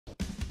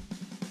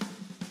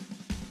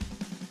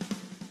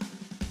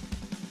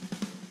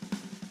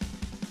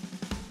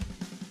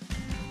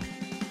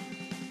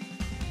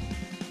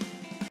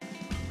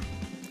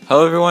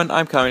Hello everyone,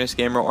 I'm Communist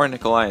Gamer or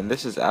Nikolai, and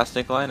this is Ask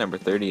Nikolai number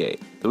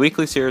 38. The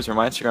weekly series where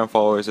my Instagram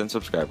followers and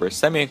subscribers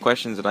send me in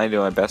questions and I do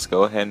my best to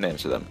go ahead and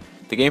answer them.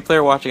 The gameplay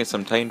we're watching is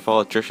some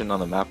Titanfall attrition on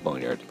the map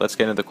Boneyard. Let's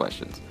get into the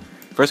questions.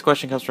 First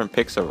question comes from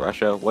Pix of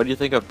Russia. What do you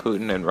think of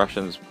Putin and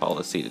Russia's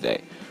policy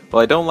today?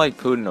 Well, I don't like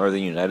Putin or the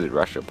United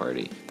Russia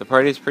Party. The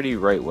party is pretty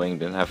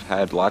right-winged and have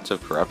had lots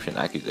of corruption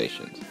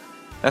accusations.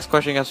 Next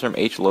question comes from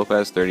H.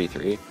 Lopez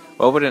 33.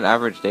 What would an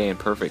average day in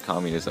perfect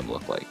communism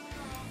look like?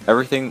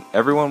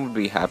 Everyone would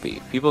be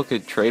happy. People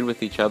could trade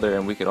with each other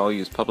and we could all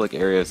use public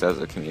areas as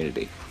a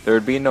community. There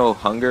would be no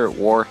hunger,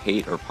 war,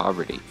 hate, or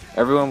poverty.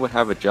 Everyone would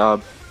have a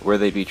job where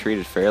they'd be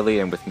treated fairly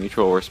and with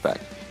mutual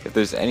respect. If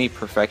there's any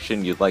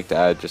perfection you'd like to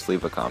add, just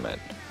leave a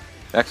comment.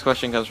 Next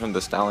question comes from the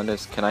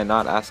Stalinist. Can I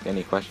not ask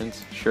any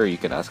questions? Sure, you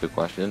can ask a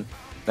question.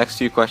 Next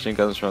question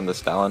comes from the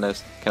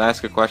Stalinist. Can I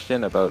ask a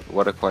question about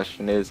what a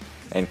question is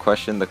and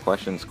question the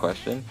question's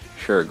question?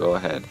 Sure, go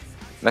ahead.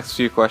 Next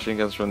question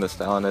comes from the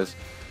Stalinist.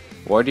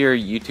 Why do your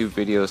YouTube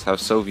videos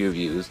have so few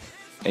views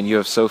and you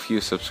have so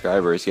few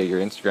subscribers, yet your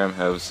Instagram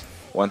has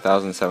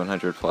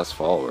 1,700 plus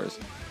followers?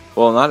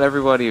 Well, not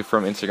everybody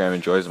from Instagram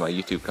enjoys my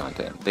YouTube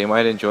content. They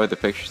might enjoy the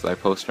pictures that I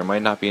post or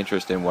might not be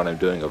interested in what I'm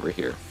doing over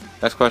here.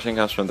 Next question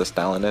comes from the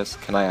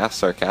Stalinist. Can I ask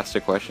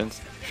sarcastic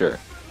questions? Sure.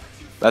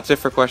 That's it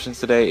for questions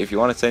today. If you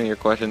want to send in your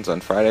questions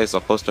on Fridays,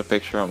 I'll post a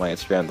picture on my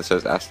Instagram that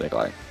says Ask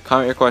Nikolai.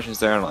 Comment your questions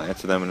there and I'll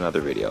answer them in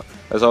another video.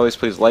 As always,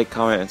 please like,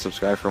 comment, and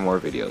subscribe for more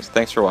videos.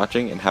 Thanks for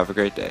watching and have a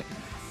great day.